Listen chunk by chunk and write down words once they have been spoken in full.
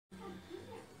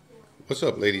What's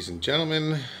up, ladies and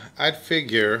gentlemen? I'd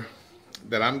figure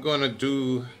that I'm going to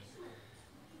do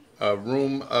a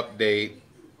room update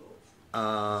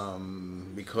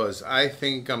because I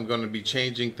think I'm going to be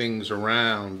changing things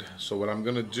around. So what I'm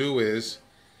going to do is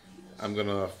I'm going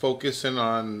to focus in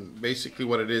on basically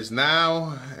what it is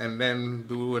now and then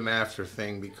do an after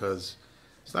thing, because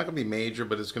it's not going to be major,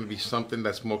 but it's going to be something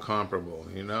that's more comparable,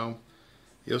 you know?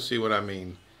 You'll see what I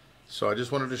mean. So I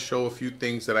just wanted to show a few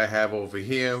things that I have over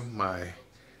here. My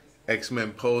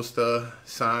X-Men poster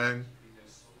signed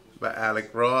by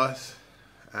Alex Ross.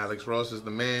 Alex Ross is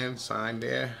the man, signed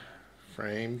there,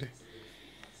 framed.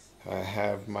 I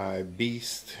have my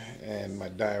Beast and my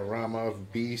diorama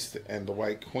of Beast and the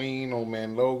White Queen, Old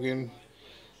Man Logan.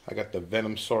 I got the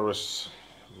Venomsaurus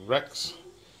Rex.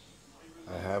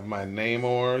 I have my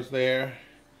Namors there.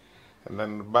 And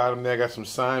then at the bottom there I got some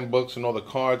signed books and all the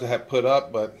cards I had put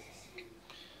up, but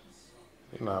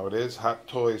you know how it is. Hot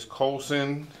Toys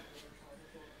Coulson.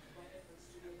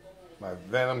 My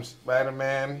Venom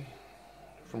Spider-Man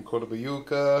from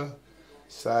Kotobukiya.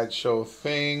 Sideshow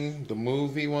Thing, the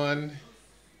movie one.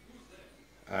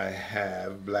 I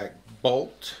have Black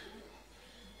Bolt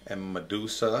and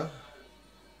Medusa,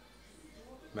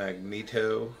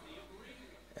 Magneto,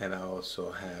 and I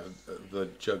also have the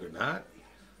Juggernaut.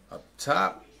 Up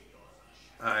top,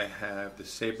 I have the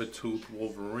Saber-Tooth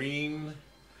Wolverine.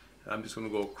 I'm just going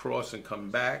to go across and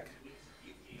come back.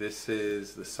 This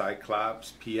is the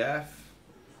Cyclops PF,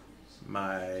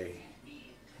 my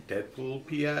Deadpool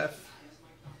PF,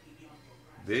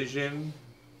 Vision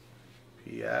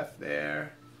PF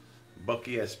there,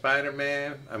 Bucky as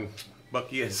Spider-Man,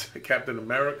 Bucky as Captain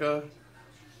America,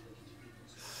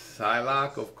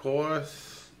 Psylocke, of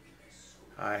course.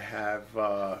 I have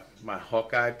my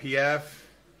Hawkeye PF.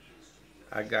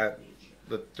 I got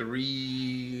the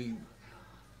 3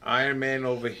 Iron Man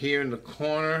over here in the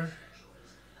corner,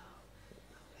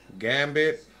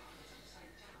 Gambit,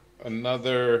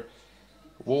 another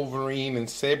Wolverine and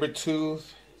Sabretooth.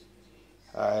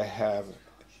 I have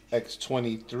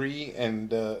X-23 and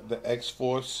the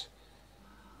X-Force.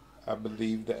 I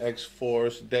believe the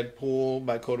X-Force Deadpool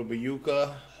by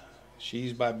Kotobukiya.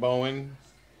 She's by Bowen.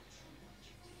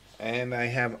 And I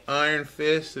have Iron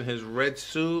Fist in his red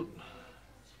suit.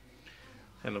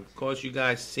 And of course you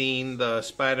guys seen the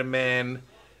Spider-Man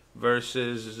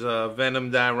versus Venom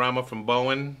diorama from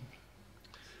Bowen.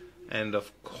 And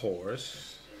of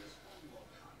course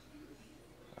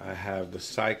I have the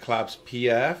Cyclops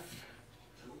PF,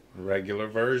 regular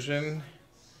version.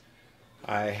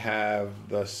 I have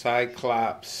the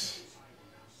Cyclops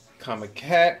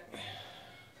Comiket.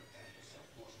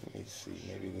 Let me see,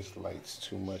 maybe this light's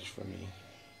too much for me.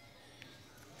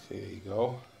 There you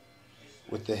go.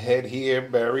 With the head here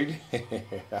buried.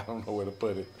 I don't know where to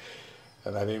put it.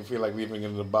 And I didn't feel like leaving it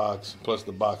in the box. Plus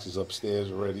the box is upstairs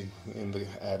already in the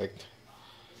attic.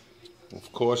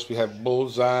 Of course we have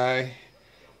Bullseye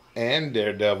and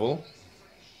Daredevil.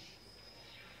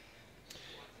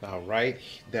 Now right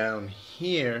down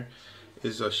here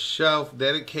is a shelf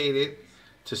dedicated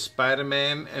to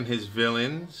Spider-Man and his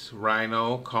villains,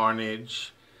 Rhino,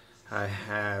 Carnage. I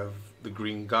have the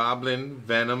Green Goblin,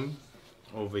 Venom.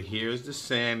 Over here is the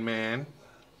Sandman.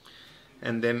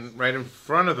 And then right in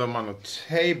front of them on the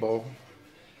table,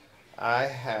 I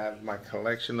have my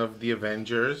collection of the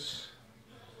Avengers,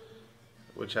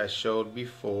 which I showed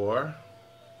before.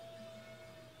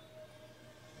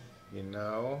 You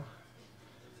know,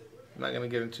 I'm not going to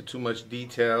get into too much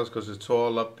details because it's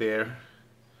all up there.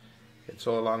 It's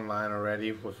all online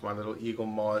already with my little Eagle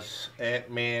Moss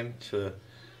Ant-Man to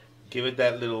give it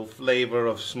that little flavor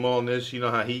of smallness. You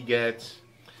know how he gets.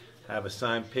 I have a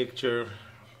signed picture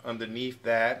underneath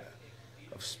that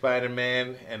of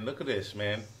Spider-Man. And look at this,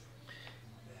 man.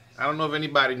 I don't know if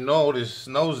anybody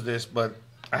knows this, but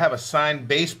I have a signed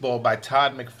baseball by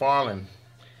Todd McFarlane.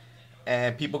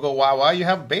 And people go, wow, why you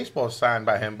have a baseball signed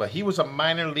by him? But he was a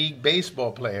minor league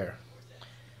baseball player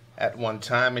at one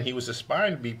time, and he was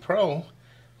aspiring to be pro,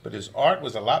 but his art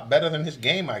was a lot better than his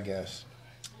game, I guess.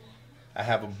 I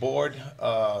have a board,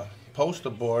 poster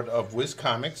board of Wiz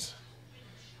Comics,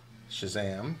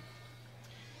 Shazam.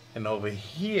 And over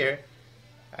here,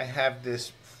 I have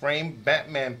this framed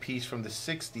Batman piece from the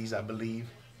 60s, I believe.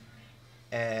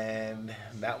 And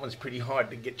that one's pretty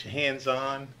hard to get your hands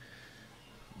on.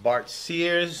 Bart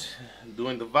Sears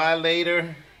doing the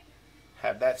Violator.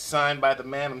 Have that signed by the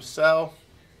man himself.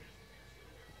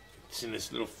 It's in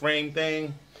this little frame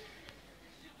thing.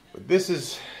 But this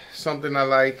is something I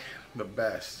like the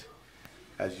best.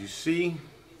 As you see,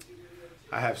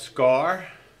 I have Scar,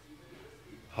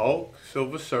 Hulk,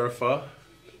 Silver Surfer,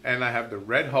 and I have the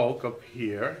Red Hulk up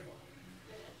here.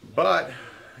 But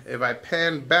if I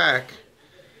pan back,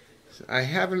 I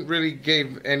haven't really I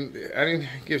didn't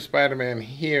give Spider-Man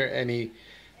here any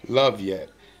love yet.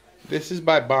 This is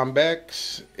by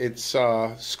Bombex. It's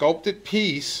a sculpted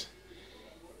piece,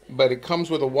 but it comes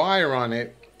with a wire on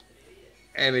it,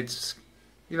 and it's,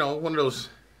 you know, one of those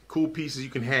cool pieces you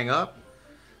can hang up.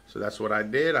 So that's what I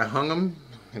did. I hung him,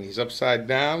 and he's upside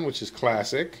down, which is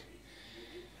classic.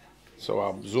 So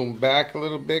I'll zoom back a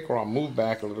little bit, or I'll move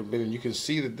back a little bit, and you can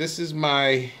see that this is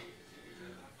my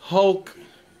Hulk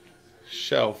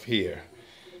shelf here.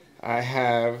 I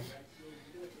have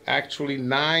actually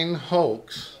 9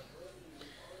 Hulks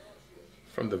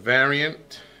from the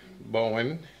variant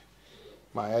Bowen,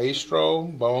 Maestro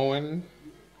Bowen.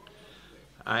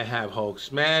 I have Hulk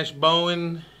Smash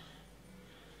Bowen,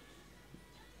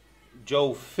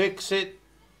 Joe Fixit,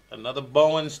 another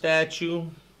Bowen statue.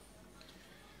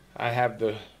 I have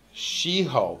the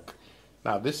She-Hulk.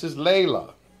 Now this is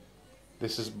Layla.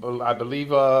 This is, I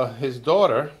believe, his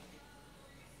daughter,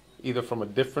 either from a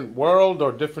different world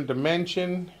or different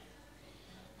dimension.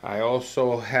 I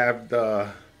also have the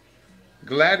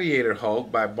Gladiator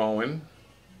Hulk by Bowen.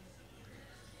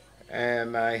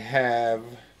 And I have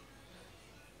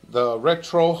the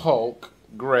Retro Hulk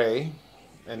Gray.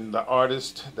 And the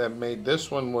artist that made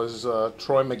this one was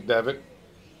Troy McDevitt.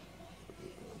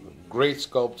 Great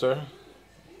sculptor.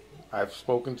 I've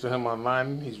spoken to him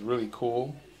online. He's really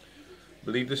cool. I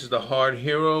believe this is the Hard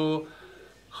Hero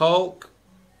Hulk.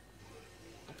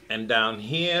 And down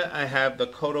here I have the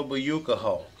Kotobukiya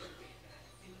Hulk.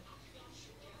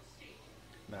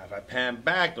 Now if I pan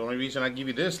back, the only reason I give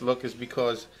you this look is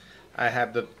because I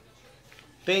have the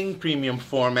Thing premium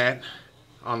format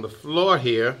on the floor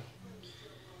here,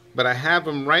 but I have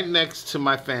them right next to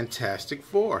my Fantastic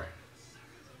Four.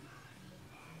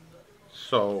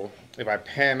 So if I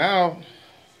pan out,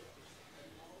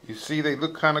 you see they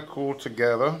look kind of cool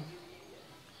together.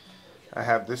 I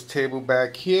have this table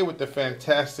back here with the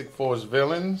Fantastic Four's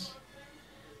villains.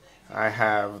 I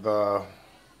have the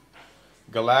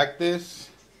Galactus.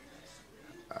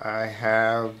 I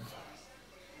have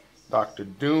Dr.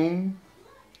 Doom,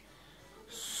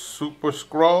 Super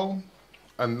Skrull,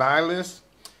 Annihilus.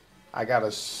 I got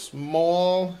a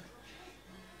small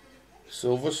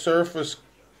Silver Surfer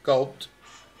sculpt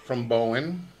from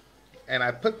Bowen, and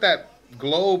I put that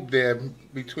globe there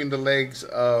between the legs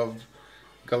of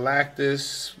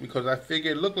Galactus because I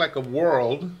figured it looked like a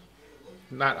world,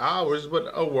 not ours,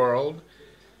 but a world.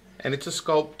 And it's a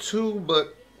sculpt too,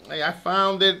 but hey, I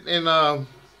found it in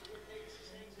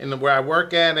where I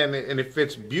work at, and it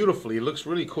fits beautifully. It looks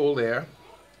really cool there.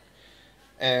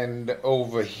 And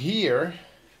over here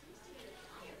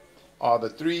are the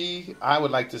 3, I would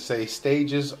like to say,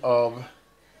 stages of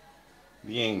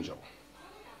the Angel.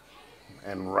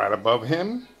 And right above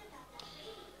him,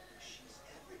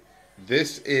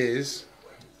 this is,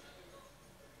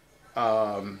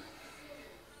 how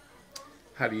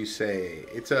do you say,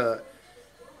 it's a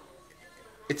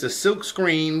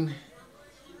silkscreen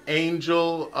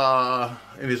Angel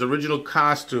in his original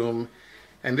costume.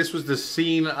 And this was the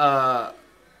scene,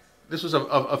 this was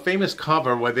a famous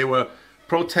cover where they were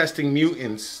protesting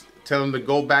mutants, telling them to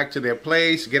go back to their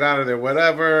place, get out of there,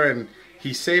 whatever, and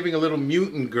he's saving a little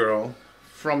mutant girl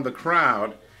from the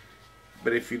crowd.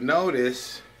 But if you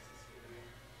notice,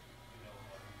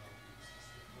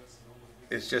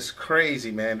 it's just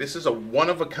crazy, man. This is a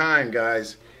one-of-a-kind,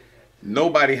 guys.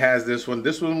 Nobody has this one.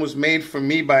 This one was made for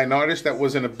me by an artist that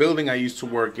was in a building I used to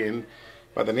work in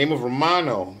by the name of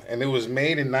Romano, and it was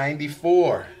made in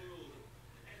 '94.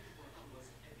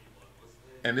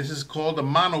 And this is called a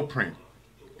monoprint.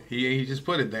 He just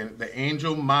put it there, the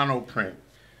Angel monoprint.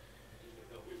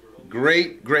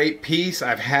 Great, great piece.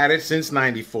 I've had it since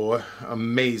 '94.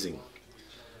 Amazing.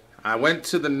 I went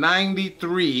to the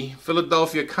 '93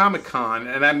 Philadelphia Comic Con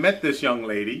and I met this young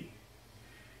lady,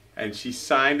 and she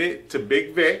signed it to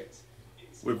Big Vic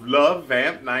with Love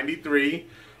Vamp '93,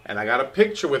 and I got a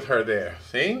picture with her there.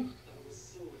 See?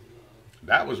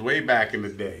 That was way back in the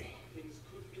day.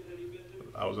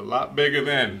 I was a lot bigger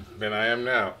then than I am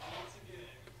now.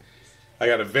 I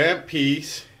got a Vamp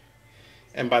piece,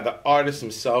 and by the artist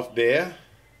himself there.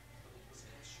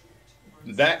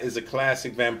 That is a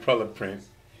classic Vampirella print,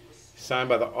 signed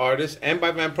by the artist and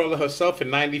by Vampirella herself in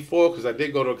 '94, because I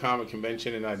did go to a comic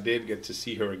convention and I did get to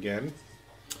see her again.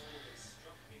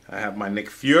 I have my Nick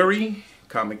Fury,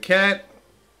 Comic Cat,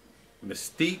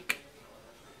 Mystique,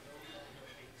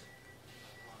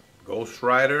 Ghost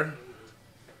Rider,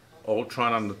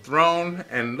 Ultron on the throne,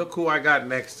 and look who I got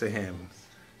next to him.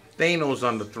 Thanos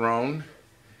on the throne.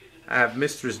 I have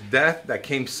Mistress Death that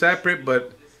came separate,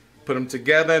 but put them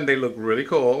together and they look really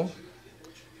cool.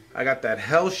 I got that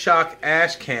Hellshock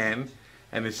ash can,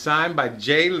 and it's signed by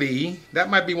Jay Lee. That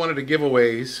might be one of the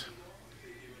giveaways.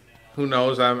 Who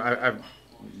knows? I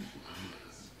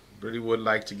really would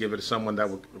like to give it to someone that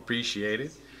would appreciate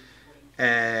it.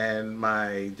 And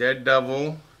my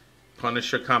Daredevil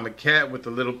Punisher comic cat with the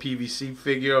little PVC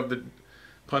figure of the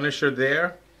Punisher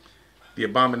there. The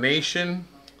Abomination.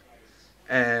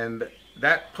 And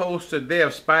that poster there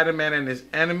of Spider-Man and his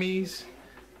enemies,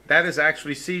 that is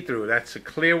actually see-through. That's a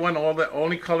clear one. The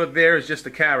only color there is just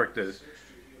the characters.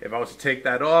 If I was to take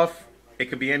that off, it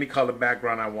could be any color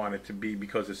background I want it to be,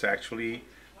 because it's actually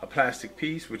a plastic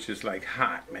piece, which is like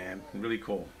hot, man. Really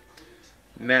cool.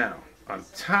 Now, on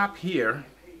top here,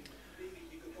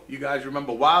 you guys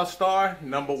remember Wildstar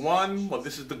 #1? Well,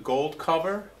 this is the gold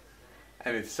cover,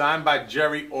 and it's signed by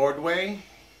Jerry Ordway.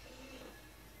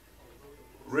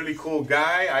 Really cool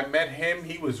guy. I met him.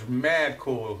 He was mad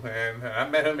cool, and I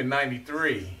met him in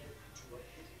 '93.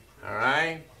 All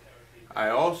right. I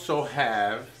also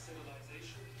have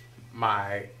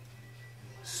my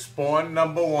Spawn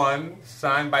 #1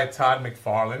 signed by Todd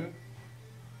McFarlane.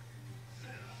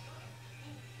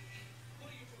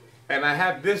 And I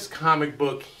have this comic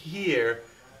book here,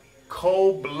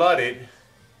 Cold Blooded.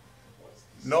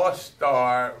 North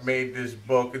Star made this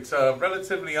book. It's a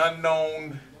relatively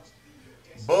unknown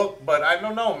book, but I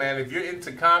don't know, man. If you're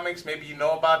into comics, maybe you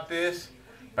know about this.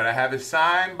 But I have it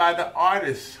signed by the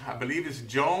artist. I believe it's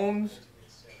Jones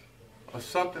or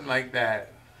something like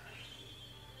that.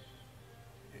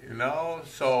 You know,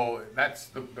 so that's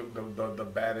the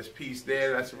baddest piece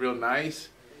there. That's real nice.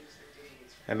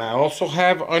 And I also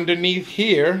have underneath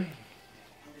here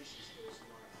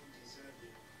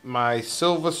my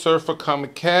Silver Surfer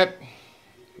comic cat,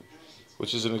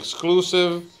 which is an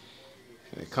exclusive.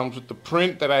 And it comes with the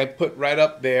print that I put right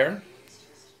up there.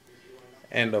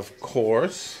 And of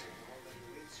course,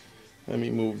 let me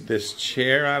move this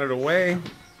chair out of the way.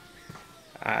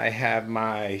 I have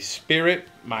my Spirit,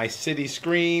 My City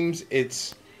Screams.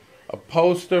 It's a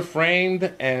poster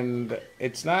framed, and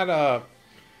it's not a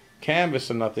canvas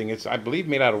or nothing. It's, I believe,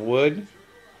 made out of wood.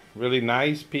 Really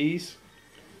nice piece.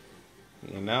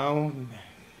 You know,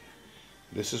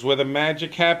 this is where the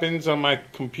magic happens on my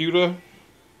computer.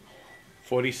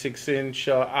 46-inch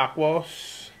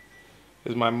Aquos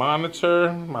is my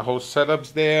monitor. My whole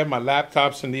setup's there. My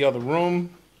laptop's in the other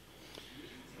room.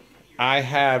 I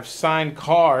have signed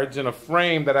cards in a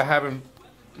frame that I haven't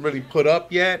really put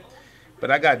up yet. But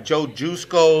I got Joe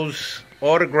Jusko's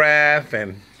autograph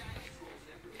and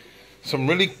some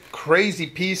really crazy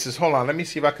pieces. Hold on, let me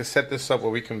see if I can set this up where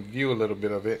we can view a little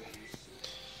bit of it.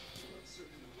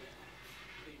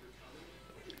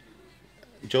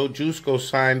 Joe Jusko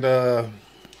signed,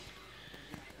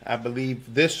 I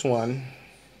believe, this one.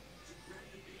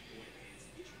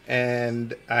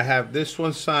 And I have this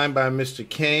one signed by Mr.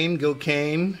 Kane, Gil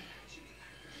Kane.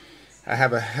 I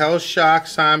have a Hellshock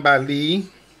signed by Lee.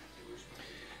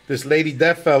 This Lady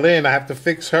Death fell in. I have to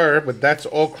fix her, but that's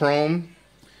all chrome.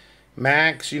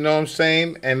 Max, you know what I'm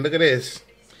saying? And look at this.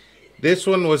 This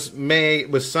one was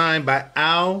signed by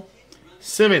Al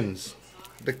Simmons,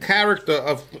 the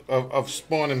character of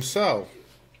Spawn himself.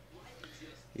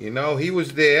 You know, he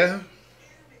was there.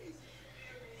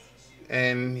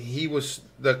 And he was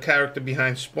the character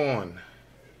behind Spawn.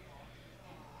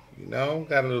 You know,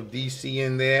 got a little DC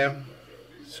in there.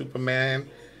 Superman,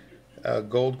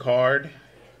 gold card.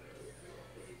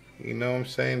 You know what I'm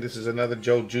saying? This is another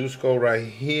Joe Jusko right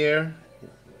here.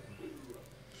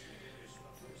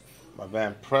 My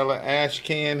Vampirella ash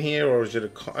can here, or is it a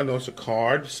card? No, it's a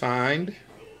card signed.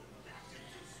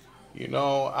 You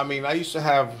know, I mean, I used to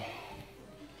have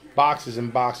boxes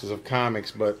and boxes of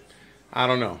comics, but I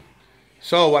don't know.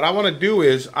 So what I want to do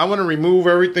is I want to remove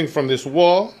everything from this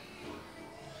wall,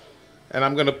 and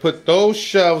I'm going to put those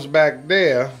shelves back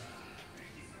there.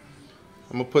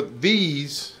 I'm going to put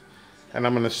these, and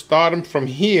I'm going to start them from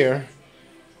here,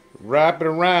 wrap it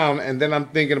around, and then I'm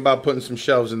thinking about putting some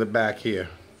shelves in the back here.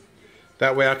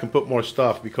 That way I can put more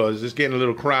stuff, because it's getting a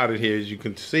little crowded here, as you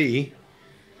can see.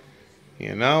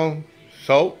 You know,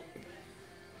 so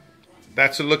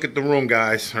that's a look at the room,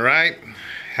 guys. All right,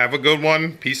 have a good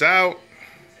one. Peace out.